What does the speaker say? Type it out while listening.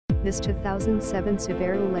This 2007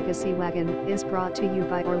 Subaru Legacy Wagon is brought to you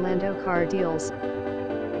by Orlando Car Deals.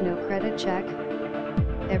 No credit check?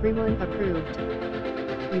 Everyone approved.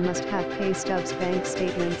 You must have pay stubs, bank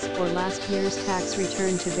statements, or last year's tax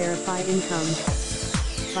return to verify income.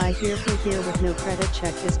 Buy here, pay here with no credit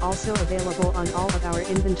check is also available on all of our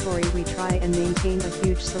inventory. We try and maintain a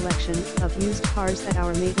huge selection of used cars at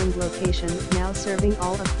our Maitland location, now serving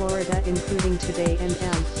all of Florida including Today and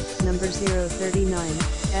M. Number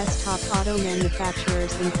 039. S top auto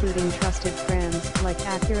manufacturers including trusted brands like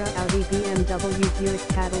Acura, Audi, BMW, Buick,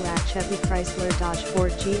 Cadillac, Chevy, Chrysler, Dodge,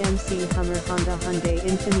 Ford, GMC, Hummer, Honda, Hyundai,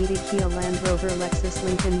 Infiniti, Kia, Land Rover, Lexus,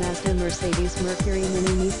 Lincoln, Mazda, Mercedes, Mercury,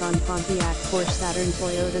 Mini, Nissan, Pontiac, Porsche, Saturn,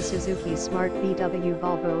 Toyota, Suzuki, Smart, VW,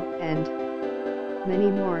 Volvo, and many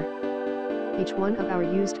more. Each one of our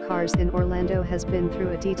used cars in Orlando has been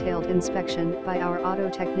through a detailed inspection by our auto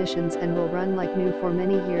technicians and will run like new for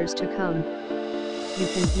many years to come. You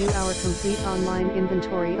can view our complete online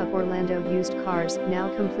inventory of Orlando used cars, now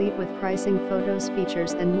complete with pricing, photos,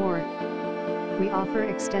 features and more. We offer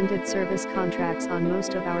extended service contracts on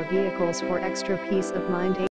most of our vehicles for extra peace of mind.